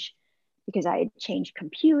huge, because I had changed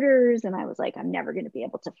computers, and I was like, I'm never going to be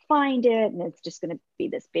able to find it, and it's just going to be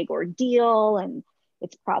this big ordeal, and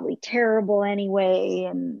it's probably terrible anyway,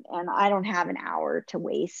 and I don't have an hour to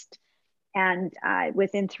waste. And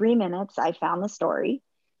within 3 minutes, I found the story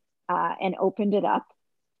and opened it up.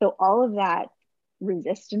 So all of that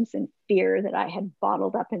resistance and fear that I had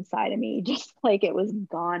bottled up inside of me, just like it was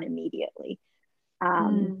gone immediately.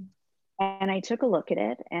 And I took a look at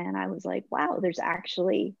it, and I was like, wow, there's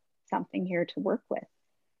actually something here to work with.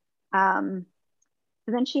 So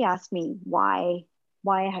then she asked me why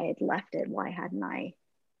I had left it. Why hadn't I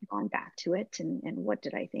gone back to it? And what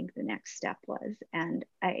did I think the next step was? And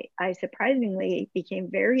I surprisingly became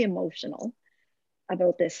very emotional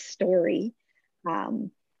about this story,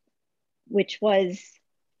 which was,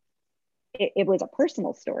 it was a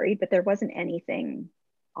personal story, but there wasn't anything,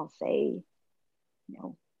 I'll say,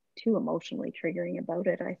 too emotionally triggering about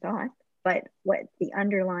it, I thought. But what the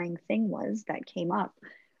underlying thing was that came up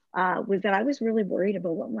was that I was really worried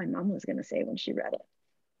about what my mom was going to say when she read it.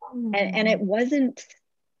 And it wasn't,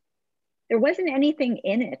 there wasn't anything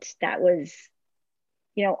in it that was,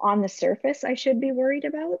 on the surface I should be worried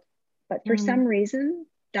about. But for some reason,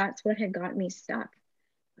 that's what had got me stuck.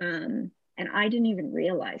 And I didn't even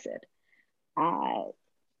realize it.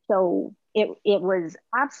 So it was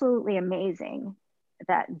absolutely amazing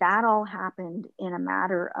that all happened in a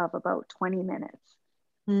matter of about 20 minutes.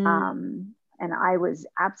 And I was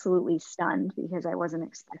absolutely stunned because I wasn't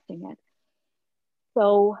expecting it.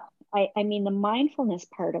 So, I mean, the mindfulness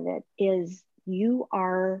part of it is you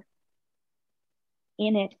are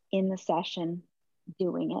in it in the session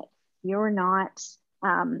doing it. You're not,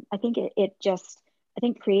 I think I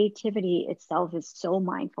think creativity itself is so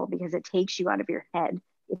mindful because it takes you out of your head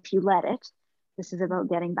if you let it. This is about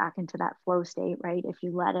getting back into that flow state, right? If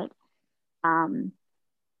you let it. And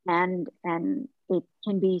it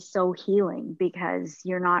can be so healing because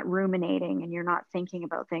you're not ruminating and you're not thinking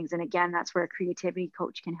about things. And again, that's where a creativity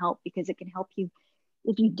coach can help, because it can help you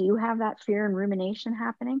if you do have that fear and rumination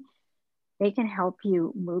happening. They can help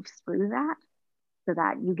you move through that so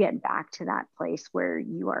that you get back to that place where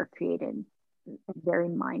you are creating very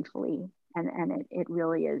mindfully, and it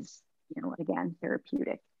really is, again,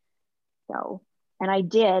 therapeutic. So, and I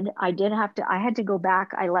had to go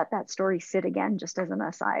back. I let that story sit again, just as an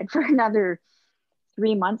aside, for another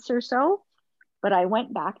 3 months or so, but I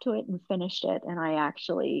went back to it and finished it, and I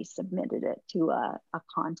actually submitted it to a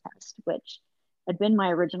contest, which had been my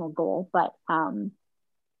original goal. But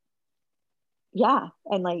yeah,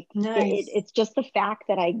 and like Nice. it's just the fact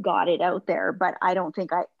that I got it out there, but I don't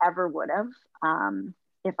think I ever would have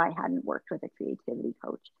if I hadn't worked with a creativity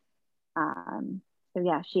coach. So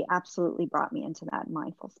yeah, she absolutely brought me into that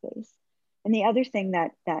mindful space. And the other thing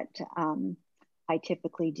that I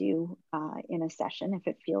typically do in a session, if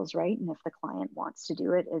it feels right and if the client wants to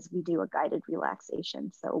do it, is we do a guided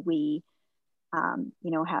relaxation. So we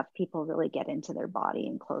have people really get into their body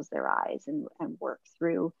and close their eyes and work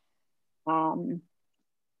through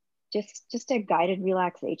just a guided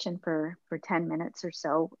relaxation for 10 minutes or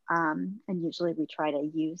so. And usually we try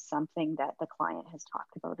to use something that the client has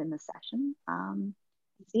talked about in the session,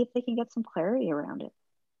 see if they can get some clarity around it.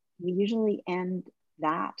 We usually end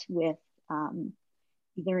that with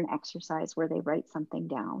either an exercise where they write something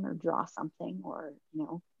down or draw something, or,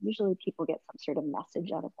 usually people get some sort of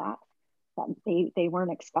message out of that they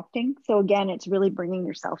weren't expecting. So again, it's really bringing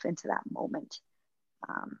yourself into that moment.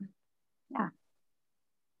 Yeah.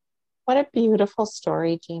 What a beautiful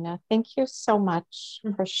story, Gina. Thank you so much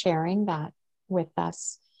for sharing that with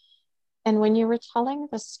us. And when you were telling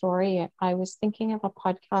the story, I was thinking of a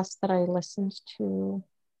podcast that I listened to.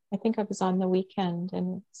 I think I was on the weekend,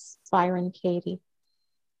 and it's Byron Katie.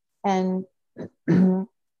 And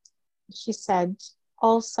she said,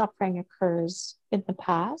 all suffering occurs in the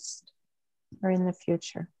past or in the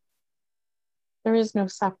future. There is no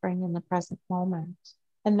suffering in the present moment.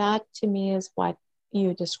 And that to me is what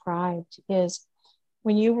you described, is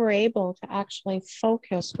when you were able to actually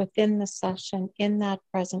focus within the session in that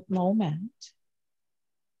present moment,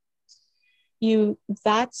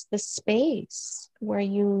 that's the space where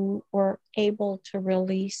you were able to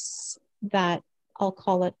release that, I'll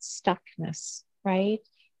call it stuckness, right?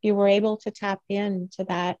 You were able to tap into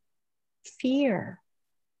that fear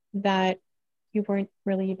that you weren't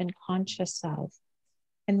really even conscious of.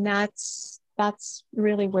 And that's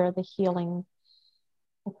really where the healing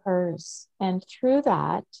occurs. And through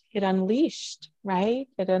that, it unleashed, right?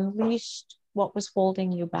 It unleashed what was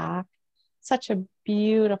holding you back. Such a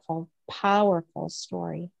beautiful, powerful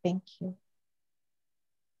story. Thank you.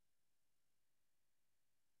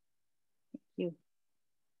 Thank you.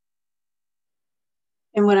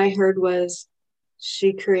 And what I heard was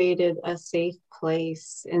she created a safe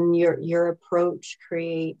place, and your approach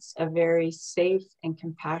creates a very safe and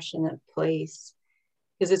compassionate place,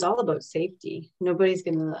 because it's all about safety. Nobody's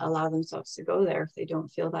going to allow themselves to go there if they don't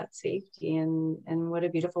feel that safety. And what a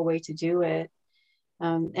beautiful way to do it.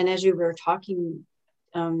 And as you were talking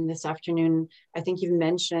this afternoon, I think you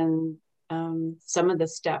mentioned some of the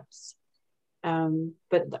steps.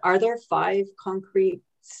 But are there 5 concrete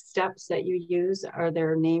steps that you use? Are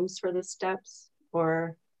there names for the steps,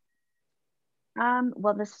 or?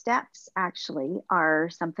 Well, the steps actually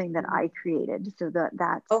are something that I created. So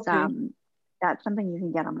that's okay. That's something you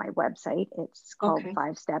can get on my website. It's called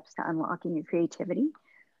 5 Steps to Unlocking Your Creativity.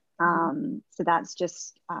 So that's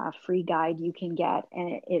just a free guide you can get.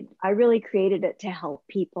 And I really created it to help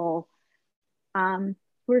people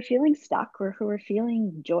who are feeling stuck or who are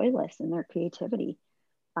feeling joyless in their creativity,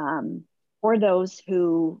 or those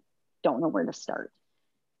who don't know where to start.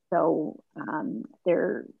 So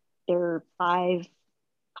there are 5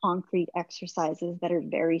 concrete exercises that are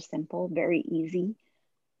very simple, very easy,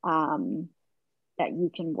 that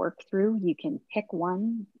you can work through. You can pick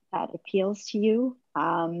one that appeals to you.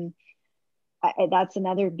 That's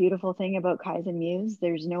another beautiful thing about Kaizen Muse.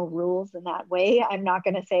 There's no rules in that way. I'm not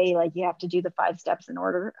going to say like you have to do the 5 steps in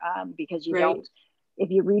order, because you don't.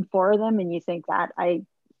 If you read 4 of them and you think that I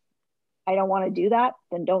don't want to do that,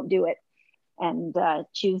 then don't do it, and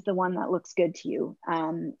choose the one that looks good to you.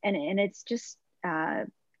 And it's just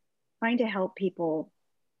trying to help people,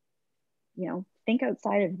 think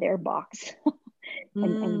outside of their box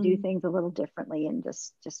and do things a little differently, and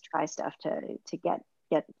just try stuff to get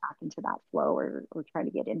back into that flow, or try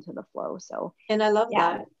to get into the flow. So, and I love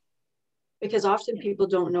that, because often people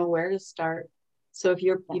don't know where to start. So if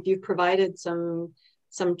you've provided some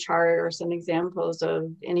chart or some examples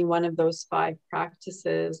of any one of those 5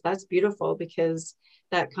 practices, that's beautiful, because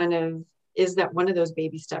that kind of is that one of those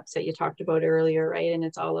baby steps that you talked about earlier, right? And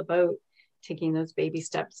it's all about taking those baby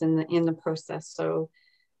steps in the process. So,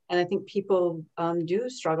 and I think people do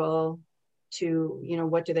struggle to,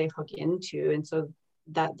 what do they hook into? And so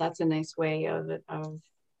that's a nice way of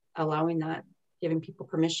allowing that, giving people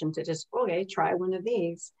permission to just, okay, try one of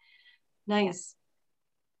these. Nice.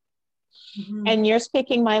 And you're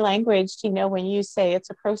speaking my language, when you say it's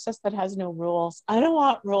a process that has no rules. I don't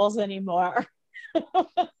want rules anymore.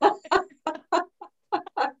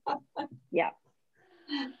 Yeah.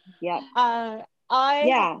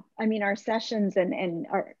 I mean, our sessions and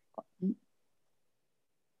our,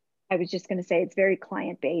 I was just going to say, it's very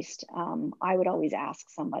client-based. I would always ask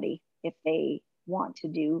somebody if they want to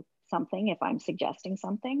do something, if I'm suggesting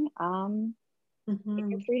something.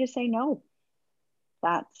 You're free to say no.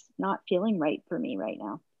 That's not feeling right for me right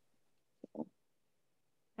now.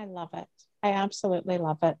 I love it. I absolutely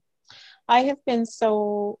love it. I have been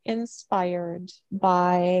so inspired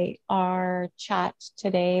by our chat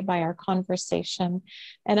today, by our conversation.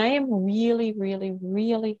 And I am really, really,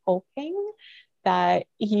 really hoping that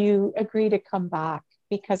you agree to come back,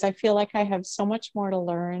 because I feel like I have so much more to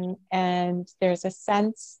learn. And there's a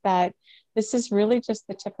sense that this is really just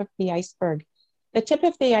the tip of the iceberg. The tip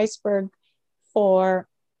of the iceberg for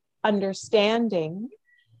understanding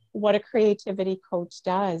what a creativity coach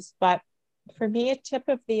does. But for me, a tip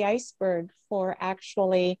of the iceberg for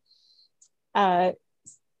actually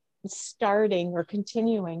starting or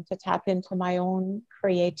continuing to tap into my own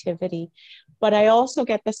creativity. But I also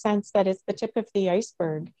get the sense that it's the tip of the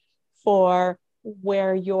iceberg for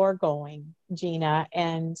where you're going, Gina,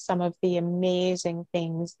 and some of the amazing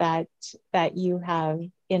things that you have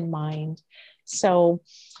in mind. So,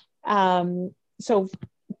 so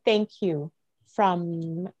thank you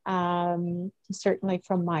from certainly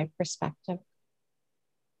from my perspective.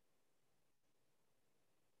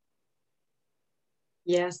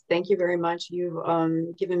 Yes, thank you very much.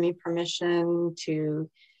 You've given me permission to,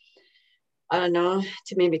 I don't know,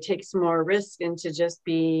 to maybe take some more risk and to just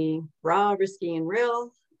be raw, risky, and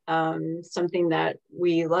real. Something that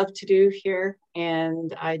we love to do here.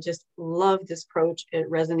 And I just love this approach. It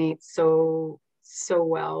resonates so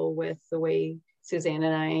well with the way Suzanne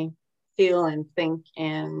and I feel and think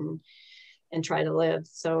and try to live.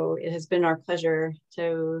 So it has been our pleasure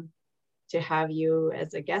to have you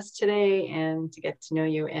as a guest today and to get to know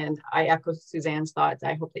you. And I echo Suzanne's thoughts.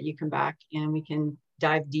 I hope that you come back and we can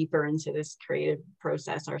dive deeper into this creative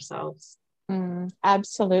process ourselves.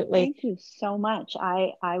 Absolutely. Thank you so much.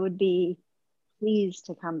 I would be pleased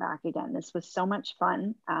to come back again. This was so much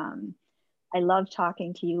fun. I love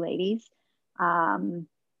talking to you ladies. And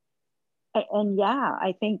yeah,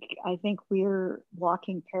 I think we're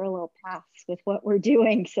walking parallel paths with what we're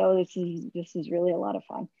doing. So this is really a lot of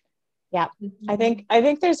fun. Yeah, I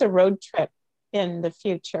think there's a road trip in the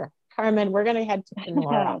future. Carmen, we're going to head to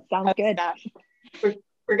Kenora. Sounds good.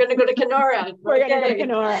 We're going to go to Kenora. We're going to go to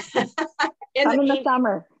Kenora. in the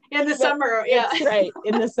summer. In the summer, yeah. That's right,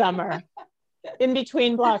 in the summer. In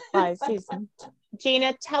between block fly season.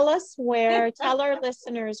 Gina, tell our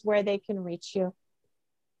listeners where they can reach you.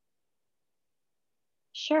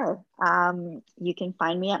 Sure. You can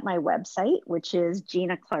find me at my website, which is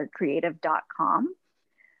ginaclarkcreative.com.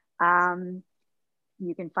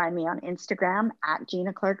 You can find me on Instagram at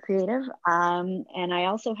Gina Clark Creative. And I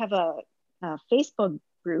also have a Facebook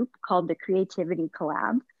group called the Creativity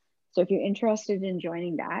Collab. So if you're interested in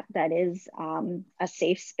joining that is a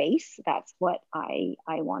safe space. That's what I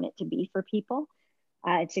want it to be for people,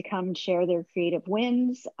 to come share their creative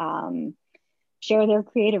wins, share their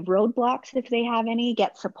creative roadblocks if they have any,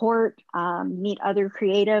 get support, meet other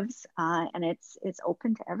creatives, and it's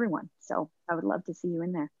open to everyone. So I would love to see you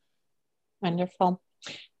in there. Wonderful.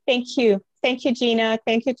 Thank you. Thank you, Gina.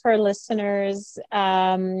 Thank you to our listeners.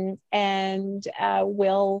 And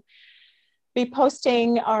we'll be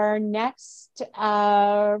posting our next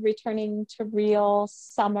Returning to Real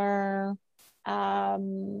summer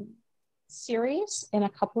series in a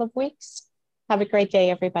couple of weeks. Have a great day,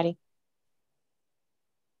 everybody.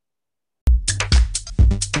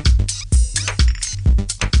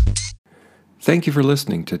 Thank you for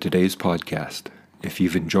listening to today's podcast. If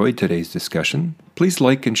you've enjoyed today's discussion, please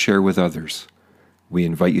like and share with others. We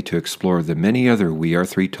invite you to explore the many other We Are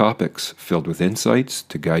Three topics filled with insights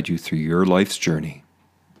to guide you through your life's journey.